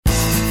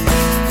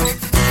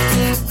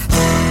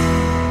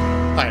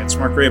Hi, it's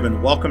Mark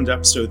Raven. Welcome to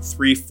episode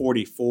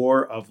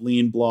 344 of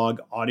Lean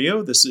Blog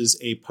Audio. This is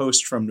a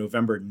post from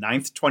November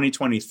 9th,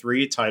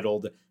 2023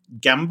 titled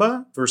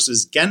Gemba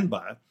versus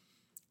Genba,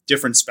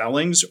 Different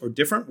Spellings or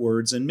Different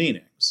Words and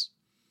Meanings.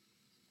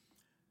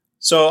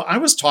 So I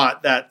was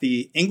taught that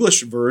the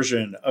English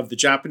version of the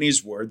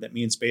Japanese word that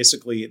means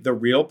basically the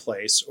real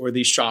place or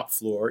the shop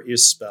floor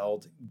is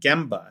spelled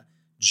Gemba,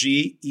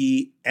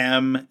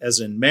 G-E-M as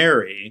in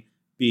Mary,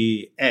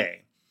 B-A.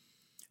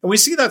 And we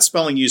see that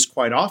spelling used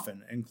quite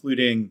often,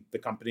 including the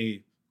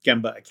company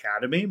Genba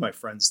Academy, my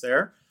friends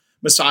there,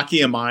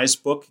 Masaki Imai's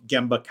book,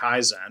 Genba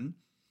Kaizen,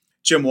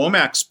 Jim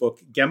Womack's book,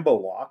 Genba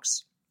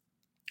Walks,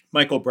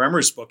 Michael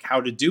Bremer's book,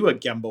 How to Do a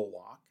Genba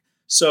Walk.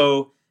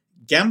 So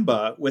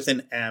Genba with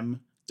an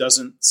M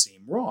doesn't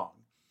seem wrong.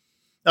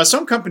 Now,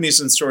 some companies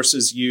and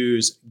sources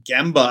use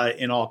Genba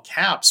in all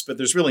caps, but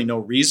there's really no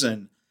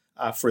reason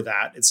for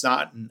that. It's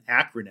not an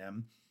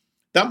acronym.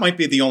 That might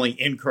be the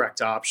only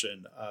incorrect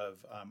option of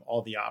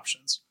all the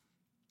options.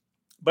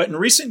 But in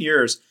recent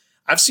years,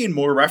 I've seen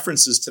more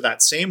references to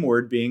that same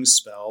word being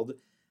spelled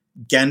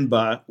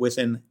Genba with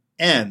an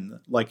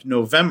N, like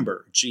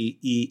November,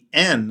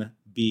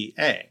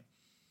 G-E-N-B-A.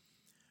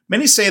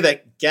 Many say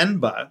that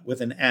Genba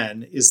with an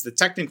N is the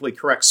technically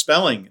correct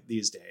spelling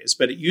these days,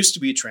 but it used to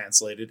be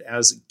translated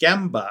as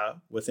Gemba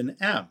with an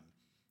M.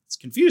 It's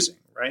confusing,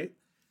 right?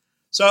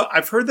 So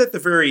I've heard that the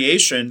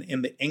variation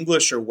in the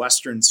English or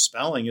Western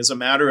spelling is a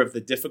matter of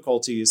the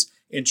difficulties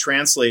in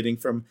translating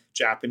from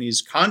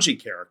Japanese kanji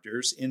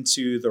characters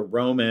into the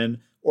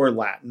Roman or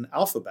Latin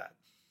alphabet,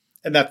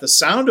 and that the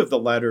sound of the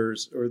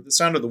letters or the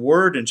sound of the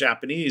word in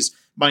Japanese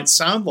might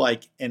sound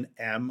like an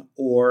M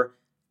or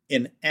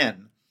an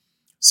N.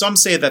 Some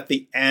say that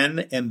the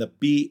N and the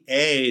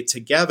B-A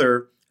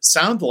together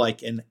sound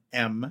like an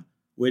M,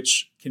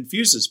 which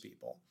confuses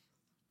people.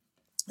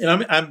 And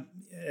I'm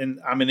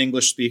an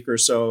English speaker,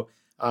 so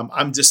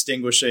I'm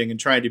distinguishing and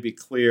trying to be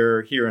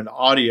clear here in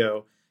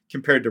audio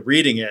compared to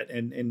reading it.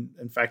 And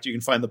in fact, you can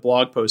find the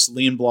blog post,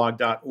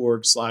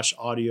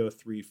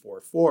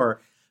 leanblog.org/audio344.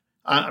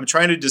 I'm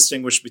trying to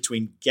distinguish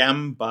between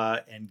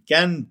Gemba and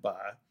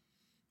Genba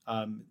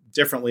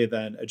differently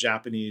than a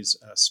Japanese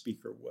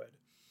speaker would.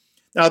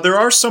 Now, there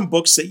are some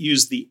books that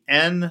use the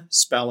N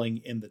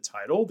spelling in the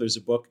title. There's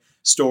a book,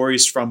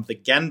 Stories from the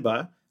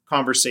Genba,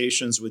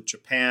 Conversations with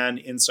Japan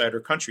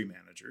Insider Country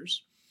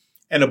Managers,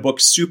 and a book,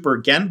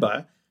 Super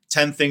Genba,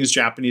 10 Things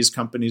Japanese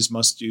Companies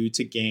Must Do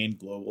to Gain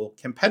Global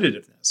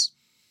Competitiveness.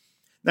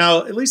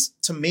 Now, at least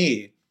to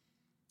me,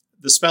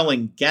 the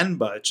spelling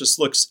Genba just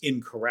looks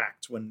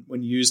incorrect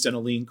when used in a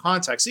lean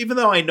context. Even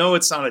though I know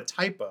it's not a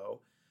typo,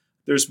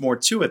 there's more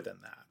to it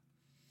than that.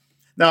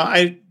 Now,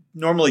 I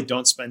normally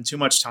don't spend too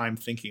much time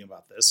thinking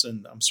about this,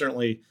 and I'm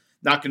certainly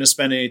not going to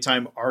spend any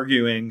time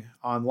arguing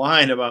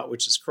online about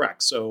which is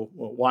correct. So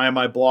why am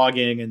I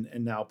blogging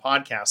and now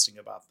podcasting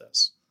about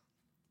this?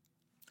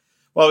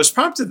 Well, I was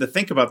prompted to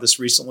think about this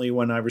recently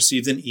when I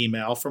received an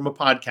email from a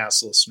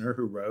podcast listener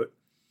who wrote,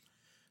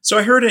 "So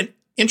I heard an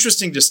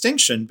interesting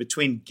distinction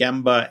between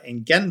Gemba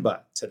and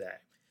Genba today.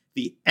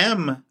 The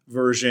M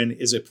version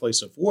is a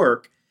place of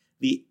work.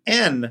 The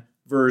N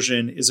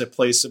version is a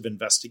place of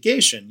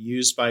investigation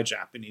used by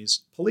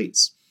Japanese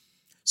police.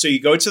 So you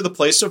go to the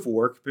place of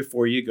work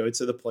before you go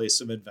to the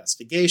place of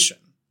investigation."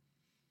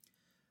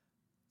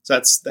 So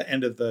that's the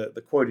end of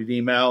the quoted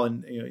email.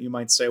 And you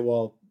might say,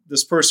 well,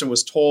 this person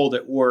was told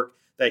at work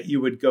that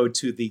you would go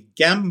to the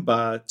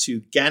Gemba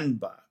to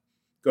Genba,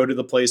 go to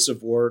the place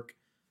of work,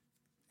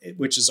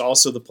 which is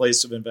also the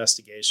place of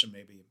investigation.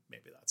 Maybe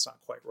that's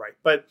not quite right.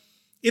 But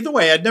either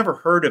way, I'd never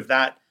heard of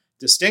that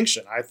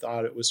distinction. I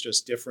thought it was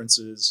just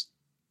differences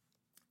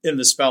in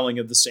the spelling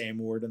of the same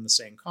word and the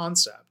same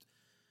concept.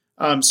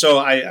 So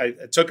I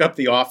took up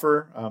the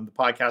offer. The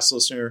podcast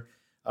listener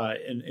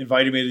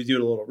invited me to do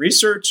a little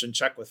research and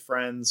check with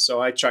friends.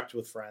 So I checked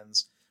with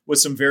friends with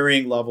some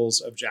varying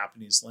levels of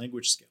Japanese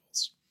language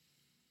skills.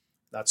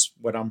 That's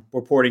what I'm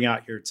reporting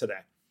out here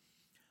today.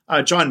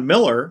 John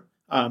Miller,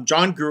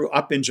 John grew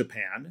up in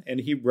Japan,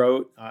 and he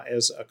wrote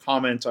as a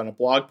comment on a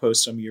blog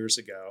post some years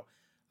ago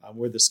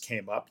where this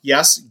came up.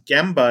 Yes,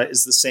 Gemba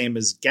is the same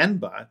as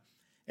Genba,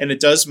 and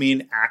it does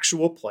mean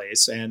actual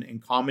place and in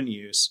common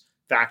use,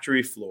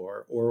 factory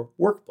floor, or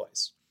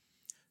workplace.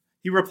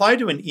 He replied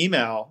to an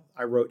email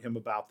I wrote him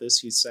about this.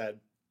 He said,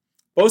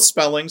 both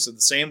spellings of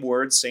the same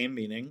word, same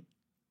meaning,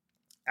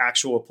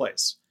 actual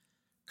place.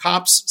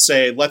 Cops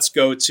say, let's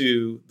go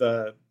to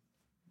the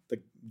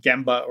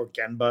Gemba or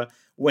Genba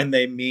when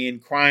they mean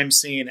crime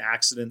scene,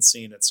 accident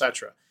scene,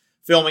 etc.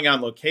 Filming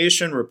on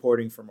location,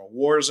 reporting from a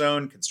war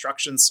zone,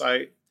 construction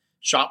site,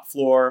 shop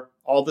floor,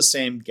 all the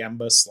same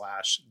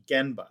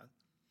Gemba/Genba.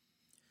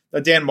 Now,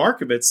 Dan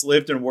Markovitz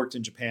lived and worked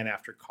in Japan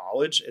after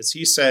college. As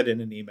he said in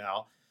an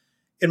email,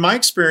 in my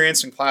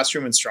experience in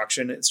classroom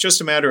instruction, it's just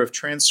a matter of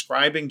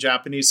transcribing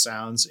Japanese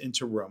sounds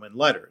into Roman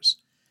letters.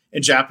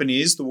 In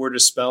Japanese, the word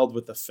is spelled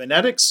with the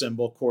phonetic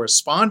symbol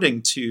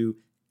corresponding to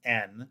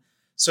N.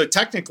 So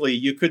technically,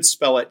 you could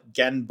spell it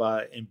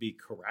Genba and be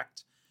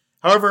correct.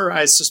 However,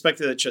 I suspect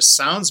that it just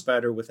sounds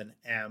better with an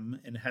M,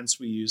 and hence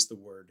we use the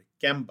word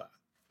Gemba.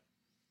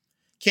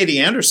 Katie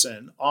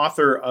Anderson,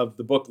 author of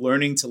the book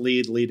Learning to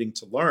Lead, Leading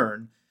to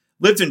Learn,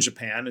 lived in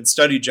Japan and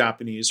studied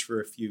Japanese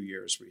for a few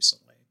years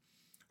recently.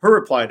 Her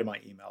reply to my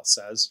email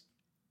says,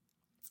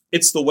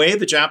 "It's the way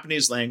the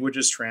Japanese language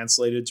is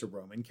translated to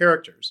Roman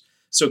characters.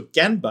 So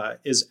Genba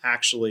is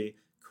actually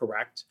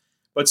correct,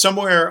 but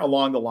somewhere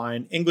along the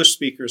line, English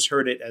speakers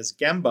heard it as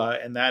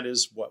Gemba, and that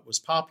is what was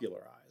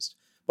popularized.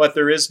 But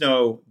there is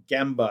no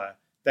Gemba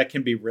that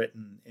can be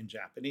written in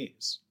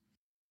Japanese."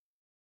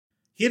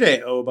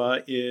 Hide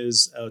Oba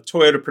is a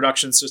Toyota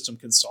production system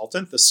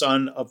consultant, the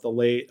son of the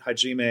late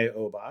Hajime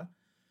Oba.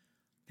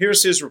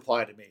 Here's his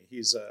reply to me.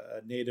 He's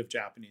a native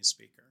Japanese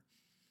speaker.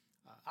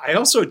 "I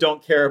also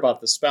don't care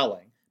about the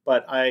spelling,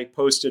 but I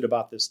posted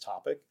about this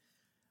topic.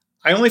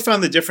 I only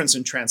found the difference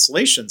in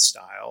translation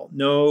style,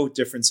 no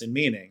difference in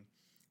meaning.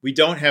 We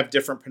don't have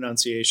different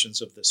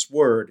pronunciations of this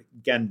word,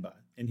 Genba,"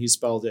 and he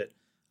spelled it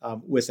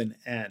with an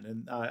N.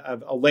 And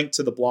I'll link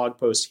to the blog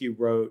post he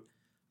wrote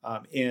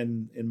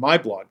in my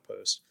blog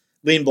post,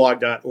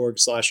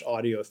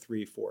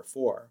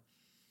 leanblog.org/audio344.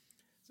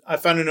 I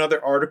found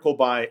another article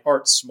by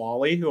Art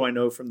Smalley, who I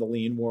know from the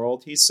Lean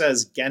world. He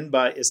says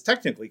Genba is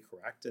technically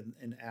correct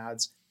and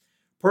adds,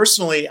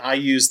 "Personally, I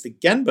use the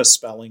Genba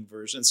spelling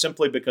version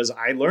simply because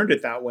I learned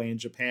it that way in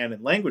Japan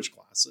in language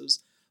classes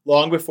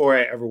long before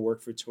I ever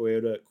worked for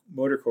Toyota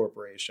Motor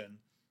Corporation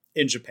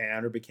in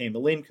Japan or became a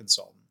Lean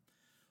consultant.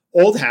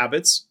 Old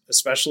habits,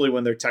 especially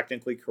when they're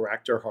technically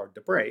correct, are hard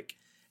to break.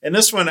 And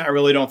this one I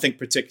really don't think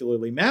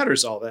particularly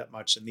matters all that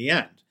much in the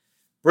end.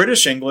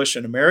 British English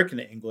and American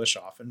English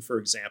often, for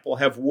example,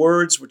 have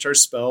words which are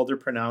spelled or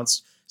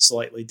pronounced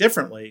slightly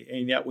differently,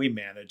 and yet we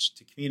manage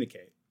to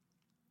communicate."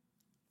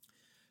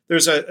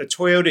 There's a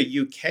Toyota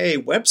UK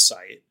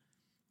website,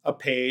 a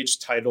page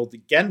titled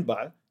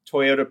Genba,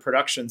 Toyota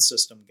Production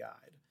System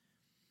Guide.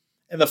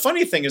 And the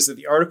funny thing is that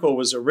the article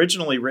was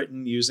originally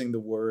written using the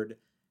word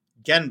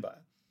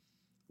Genba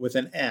with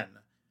an N.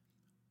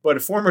 But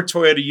a former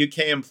Toyota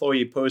UK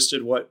employee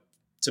posted what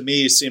to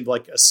me seemed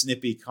like a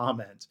snippy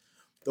comment.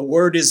 "The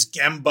word is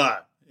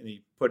Gemba," and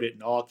he put it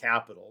in all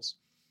capitals.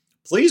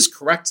 "Please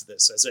correct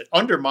this as it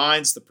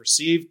undermines the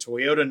perceived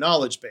Toyota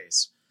knowledge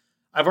base.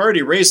 I've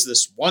already raised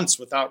this once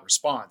without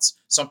response,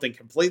 something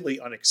completely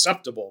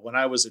unacceptable when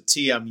I was a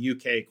TM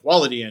UK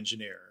quality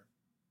engineer."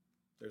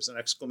 There's an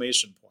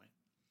exclamation point.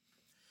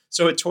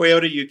 So a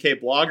Toyota UK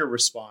blogger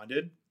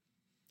responded,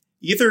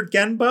 "Either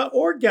Genba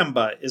or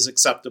Gemba is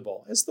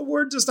acceptable, as the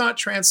word does not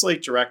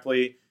translate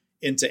directly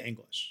into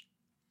English."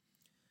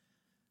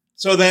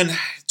 So then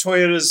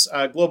Toyota's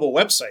global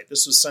website,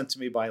 this was sent to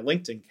me by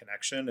LinkedIn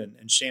connection,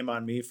 and shame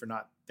on me for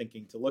not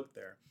thinking to look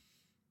there.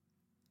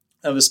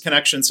 This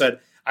connection said,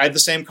 "I had the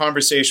same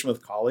conversation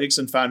with colleagues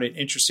and found an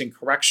interesting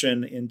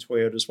correction in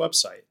Toyota's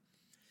website.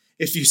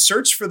 If you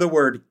search for the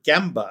word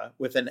Gemba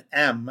with an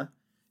M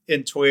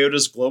in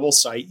Toyota's global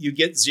site, you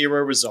get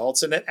 0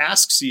 results, and it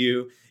asks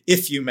you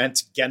if you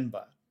meant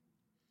Genba.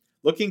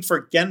 Looking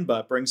for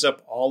Genba brings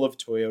up all of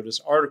Toyota's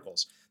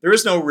articles. There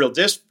is no real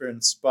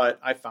difference, but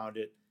I found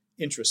it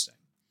interesting."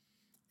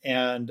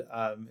 And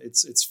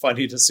it's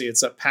funny to see.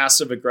 It's a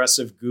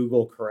passive-aggressive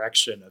Google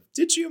correction of,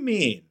 "Did you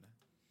mean?"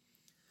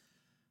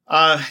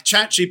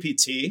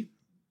 ChatGPT.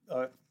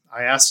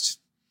 I asked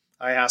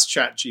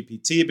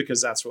ChatGPT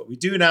because that's what we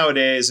do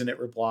nowadays, and it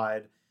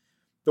replied,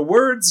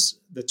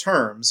 the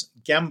terms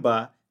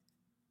Gemba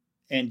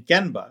and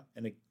Genba,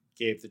 and it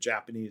gave the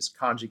Japanese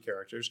kanji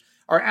characters,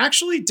 are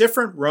actually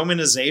different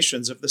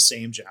romanizations of the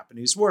same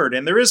Japanese word,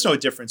 and there is no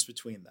difference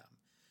between them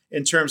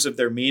in terms of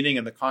their meaning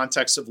in the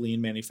context of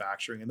lean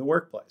manufacturing in the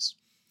workplace.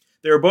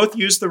 They are both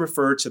used to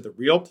refer to the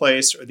real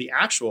place or the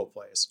actual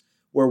place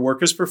where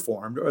work is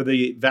performed or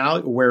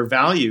where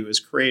value is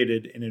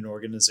created in an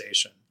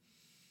organization.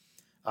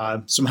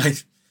 So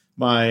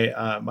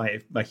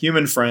my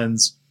human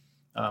friends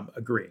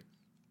agree.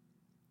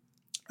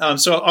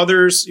 So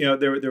others,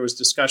 there was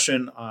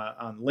discussion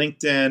on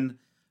LinkedIn.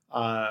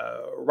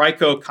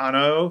 Raiko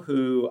Kano,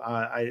 who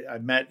I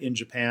met in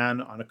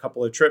Japan on a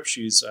couple of trips.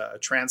 She's a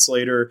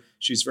translator.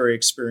 She's very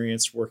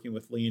experienced working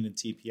with Lean and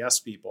TPS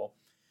people.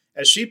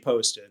 As she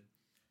posted,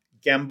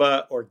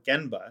 Gemba or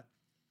Genba,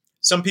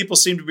 some people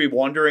seem to be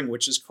wondering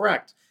which is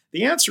correct.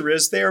 The answer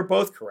is they are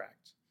both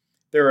correct.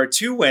 There are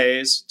 2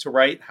 ways to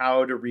write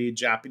how to read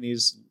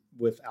Japanese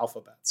with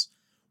alphabets.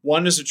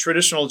 One is a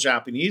traditional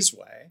Japanese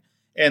way,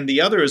 and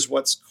the other is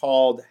what's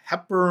called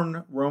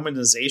Hepburn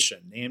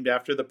romanization, named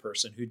after the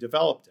person who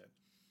developed it.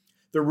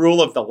 The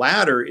rule of the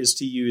latter is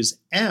to use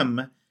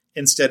M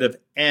instead of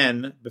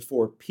N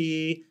before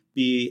P,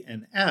 B,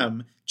 and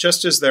M,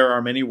 just as there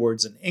are many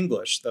words in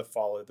English that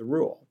follow the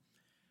rule.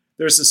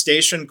 There's a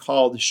station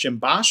called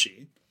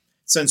Shimbashi.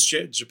 Since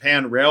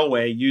Japan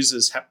Railway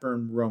uses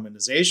Hepburn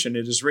romanization,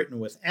 it is written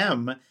with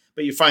M,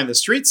 but you find the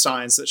street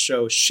signs that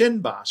show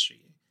Shinbashi.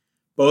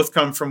 Both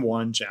come from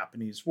one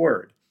Japanese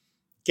word.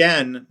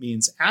 Gen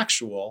means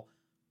actual,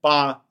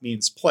 ba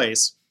means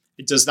place.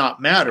 It does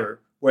not matter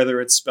whether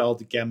it's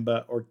spelled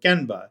Gemba or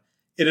Genba.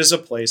 It is a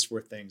place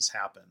where things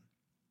happen.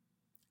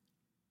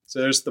 So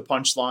there's the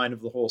punchline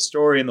of the whole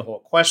story and the whole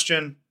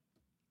question.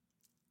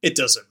 It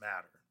doesn't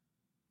matter.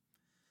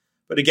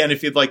 But again,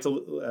 if you'd like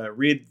to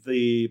read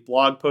the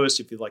blog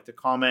post, if you'd like to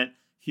comment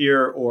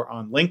here or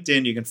on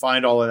LinkedIn, you can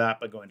find all of that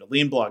by going to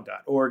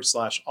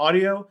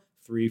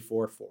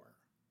leanblog.org/audio344.